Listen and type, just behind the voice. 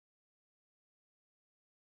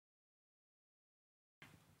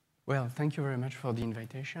Well, thank you very much for the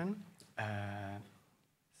invitation.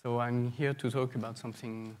 So I'm here to talk about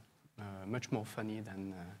something much more funny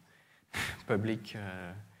than public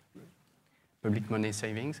money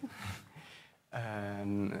savings.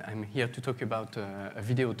 I'm here to talk about a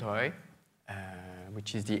video toy,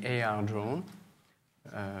 which is the AR.Drone,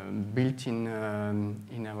 built in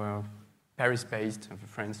our Paris-based,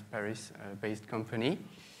 Paris-based company.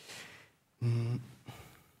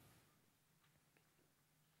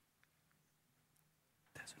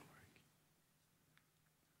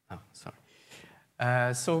 Oh, sorry.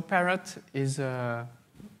 So Parrot is a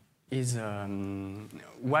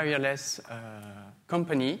wireless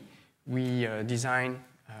company. We designed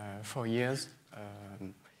for years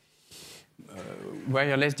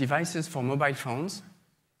wireless devices for mobile phones.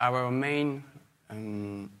 Our main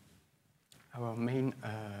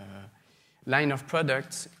line of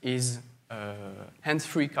products is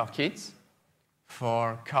hands-free car kits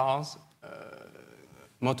for cars,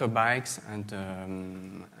 motorbikes, and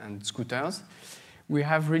scooters. We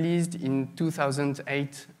have released in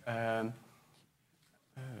 2008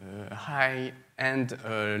 high-end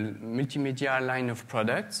multimedia line of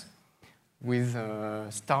products with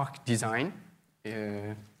stark design.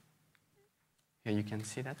 Here you can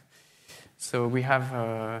see that. So we have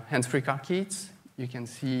hands-free car kits. You can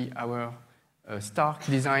see our stark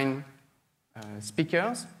design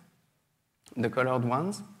speakers, the colored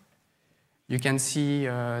ones. You can see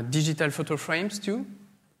digital photo frames too.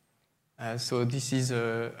 So this is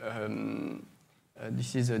a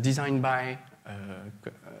design by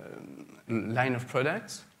line of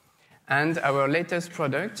products. And our latest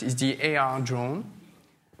product is the AR.Drone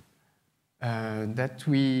that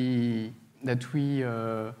we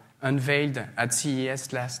unveiled at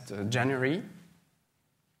CES last January.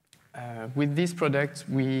 With this product,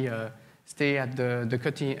 we stay at the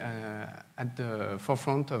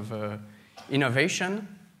forefront of innovation.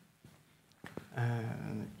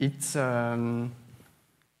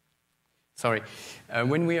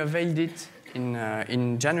 When we unveiled it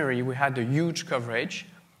in January, we had a huge coverage.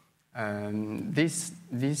 This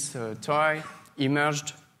toy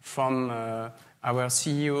emerged from our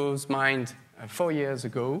CEO's mind 4 years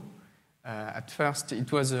ago. At first,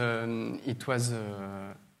 it was a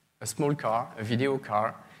small car, a video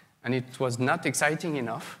car, and it was not exciting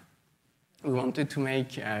enough. We wanted to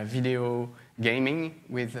make video gaming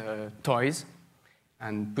with toys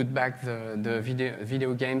and put back the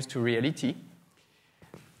video games to reality.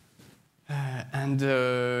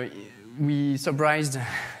 We surprised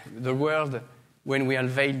the world when we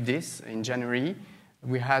unveiled this in January.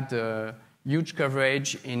 We had huge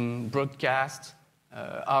coverage in broadcast,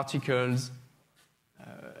 articles,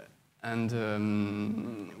 and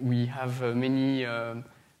we have many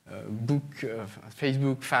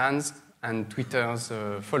Facebook fans and Twitter's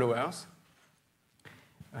followers.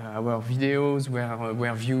 Our videos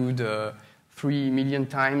were viewed 3 million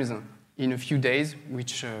times in a few days,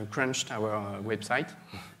 which crunched our website.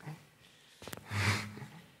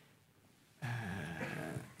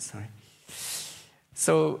 Sorry.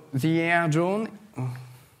 So the AR.Drone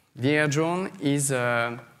is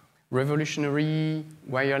a revolutionary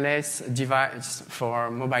wireless device for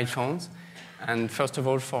mobile phones, and first of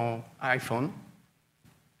all for iPhone.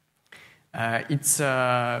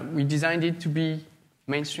 We designed it to be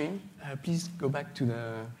mainstream. Please go back to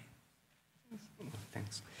the.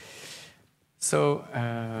 Thanks. So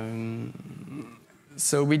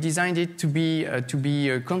we designed it to be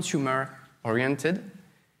consumer-oriented.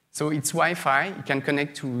 So it's Wi-Fi. It can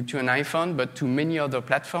connect to an iPhone, but to many other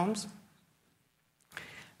platforms.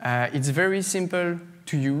 It's very simple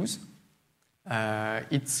to use.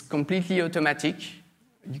 It's completely automatic.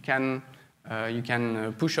 You can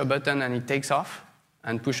push a button and it takes off,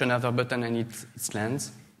 and push another button and it's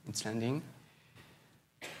landing.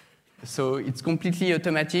 So it's completely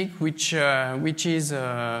automatic, which is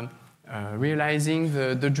realizing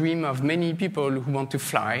the dream of many people who want to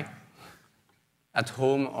fly at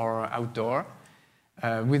home or outdoor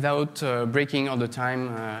without breaking all the time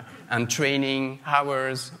and training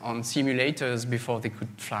hours on simulators before they could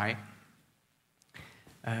fly.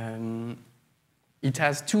 It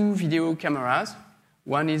has 2 video cameras.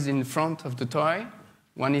 One is in front of the toy,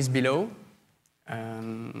 one is below.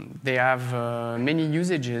 They have many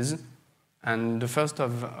usages, and the first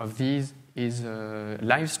of these is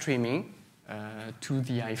live streaming to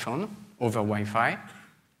the iPhone over Wi-Fi.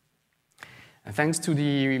 And thanks to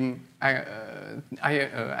the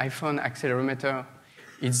iPhone accelerometer,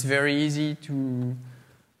 it's very easy to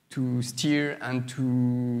steer and to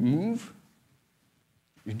move.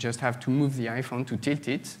 You just have to move the iPhone to tilt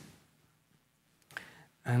it.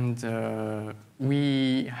 And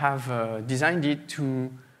we have designed it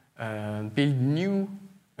to build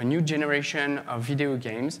a new generation of video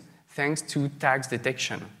games thanks to tags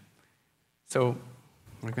detection. So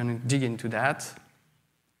we're going to dig into that.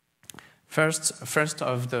 First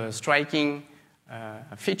of the striking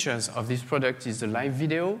features of this product is the live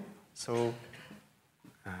video. So,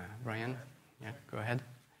 Brian, yeah, go ahead.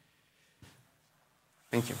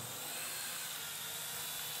 Thank you.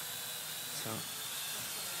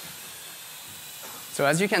 So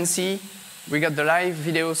as you can see, we got the live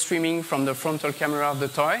video streaming from the frontal camera of the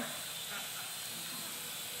toy.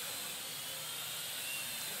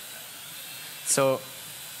 So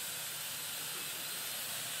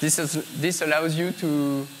this allows you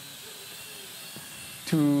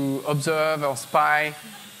to observe or spy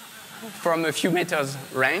from a few meters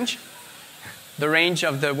range. The range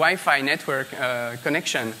of the Wi-Fi network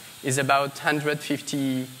connection is about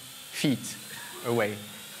 150 feet away.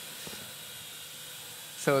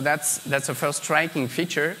 So that's a first striking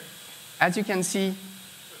feature. As you can see,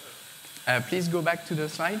 please go back to the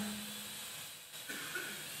slide.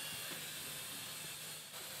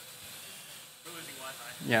 We're losing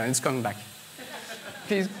Wi-Fi. Yeah, it's coming back.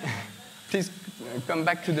 Please come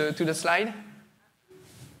back to the slide.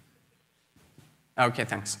 Okay,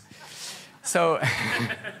 thanks. So,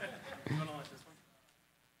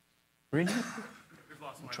 really? We've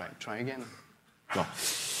lost Wi-Fi. Try again. No.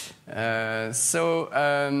 As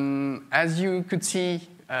you could see,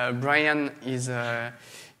 Brian is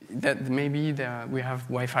that maybe we have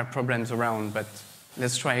Wi-Fi problems around, but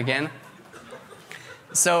let's try again.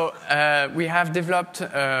 So we have developed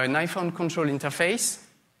an iPhone control interface.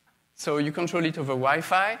 So you control it over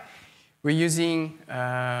Wi-Fi. We're using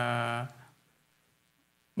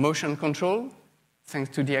motion control, thanks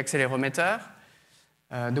to the accelerometer.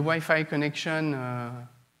 The Wi-Fi connection,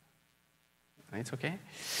 it's okay.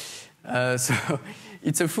 So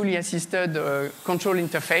it's a fully assisted control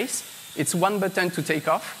interface. It's one button to take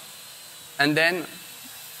off. And then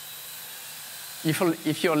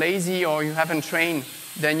if you're lazy or you haven't trained,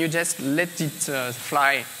 then you just let it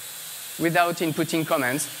fly without inputting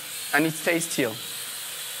commands, and it stays still.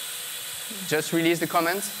 Just release the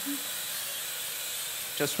commands.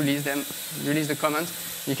 Just release them. Release the commands.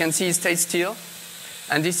 You can see it stays still.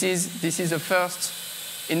 And this is a first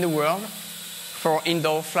in the world for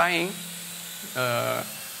indoor flying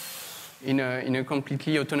in a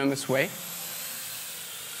completely autonomous way.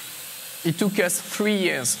 It took us 3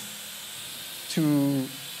 years to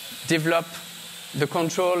develop the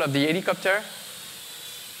control of the helicopter.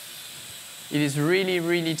 It is really,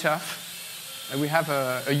 really tough. We have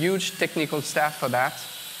a huge technical staff for that.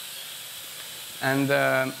 And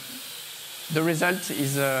the result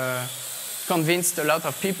is convinced a lot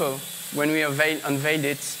of people when we unveiled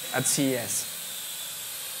it at CES.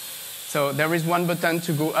 So there is one button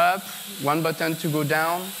to go up, one button to go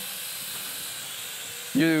down.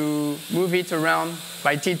 You move it around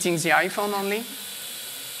by tilting the iPhone only.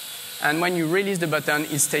 And when you release the button,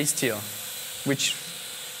 it stays still, which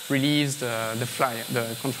relieves the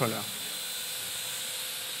controller.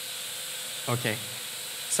 Okay,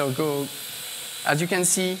 so go. As you can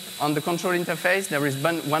see on the control interface, there is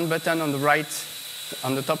one button on the right,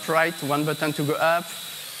 on the top right, one button to go up,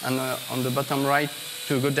 and on the bottom right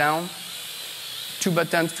to go down. 2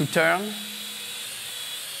 buttons to turn.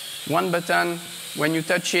 1 button, when you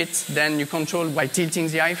touch it, then you control by tilting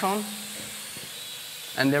the iPhone.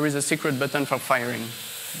 And there is a secret button for firing.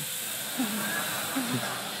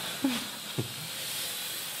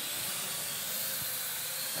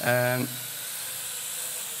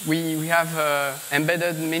 We have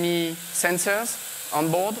embedded many sensors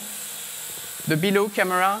on board. The below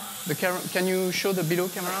camera, can you show the below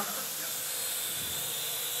camera?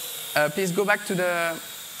 Please go back to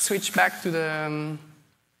switch back to the,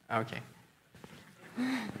 okay.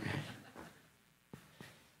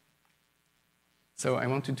 So I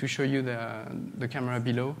wanted to show you the camera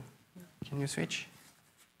below. Can you switch?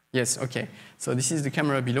 Yes, okay. So this is the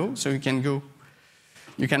camera below, so you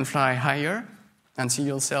can fly higher and see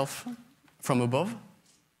yourself from above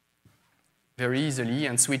very easily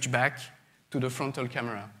and switch back to the frontal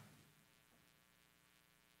camera.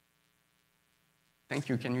 Thank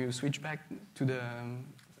you. Can you switch back to the...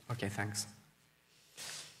 Okay, thanks.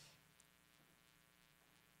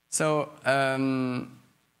 So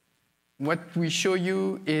what we show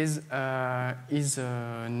you is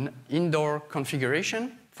an indoor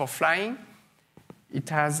configuration for flying. It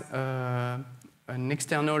has an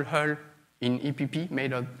external hull in EPP,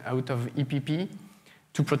 made out of EPP,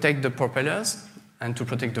 to protect the propellers and to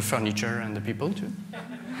protect the furniture and the people too.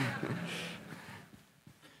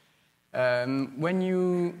 When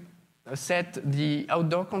you set the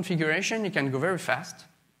outdoor configuration, you can go very fast,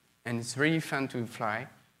 and it's really fun to fly.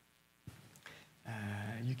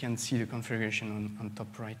 You can see the configuration on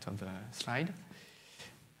top right of the slide.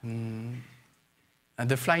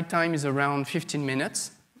 The flight time is around 15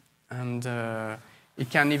 minutes, and it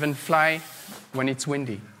can even fly when it's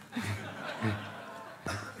windy.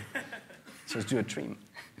 So let's do a trim.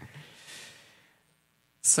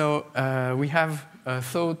 So we have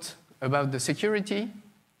thought about the security.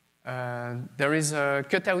 There is a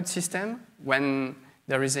cutout system. When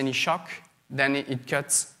there is any shock, then it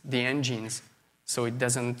cuts the engines, so it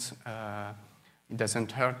doesn't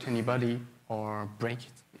hurt anybody or break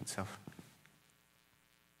it itself.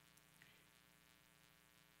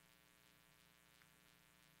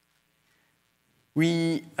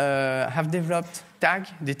 We have developed tag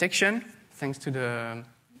detection thanks to the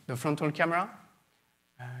frontal camera.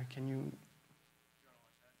 Can you?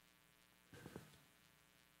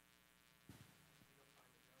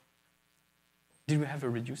 Did we have a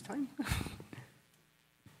reduced time?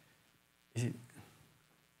 Is it?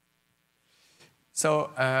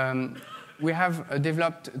 So we have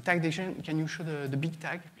developed tag detection. Can you show the big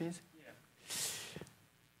tag, please? Yeah.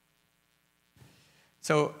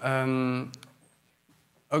 So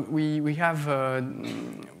we have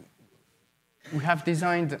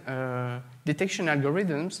designed detection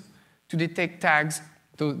algorithms to detect tags.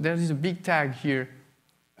 So there is a big tag here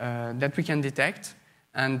that we can detect.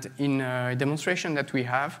 And in a demonstration that we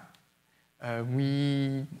have,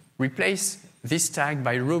 we replace this tag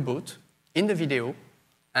by a robot in the video,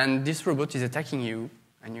 and this robot is attacking you,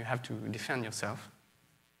 and you have to defend yourself.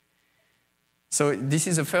 So this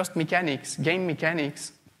is the first game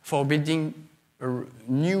mechanics for building a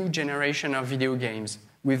new generation of video games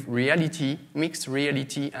with reality, mixed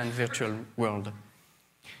reality, and virtual world.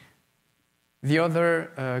 The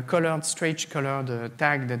other strange-colored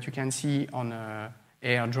tag that you can see on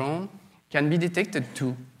AR.Drone can be detected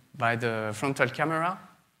too by the frontal camera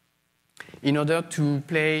in order to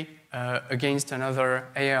play against another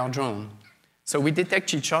AR.Drone. So we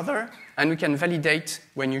detect each other, and we can validate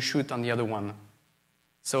when you shoot on the other one.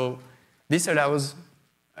 So this allows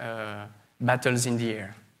battles in the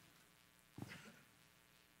air.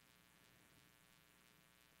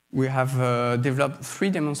 We have developed 3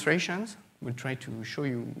 demonstrations. We'll try to show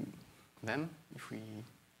you them if we...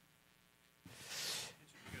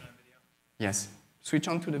 Yes. Switch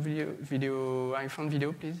on to the iPhone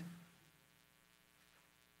video, please.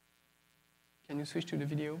 Can you switch to the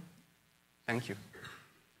video? Thank you.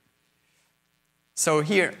 So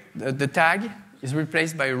here, the tag is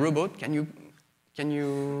replaced by a robot. Can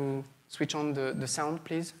you switch on the sound,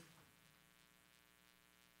 please?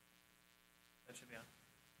 That should be on.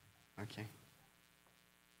 Okay.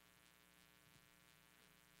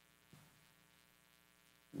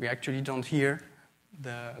 We actually don't hear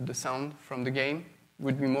the sound from the game. It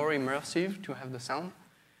would be more immersive to have the sound.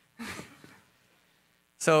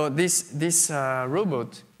 So this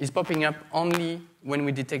robot is popping up only when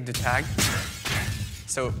we detect the tag.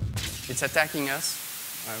 So it's attacking us.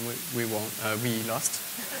 We lost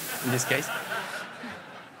in this case.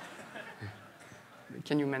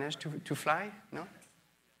 Can you manage to fly? No?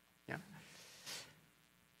 Yeah.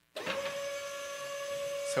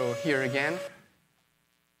 So here again.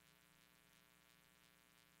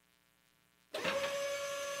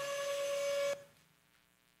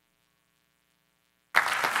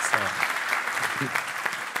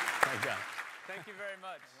 Thank you very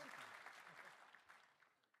much.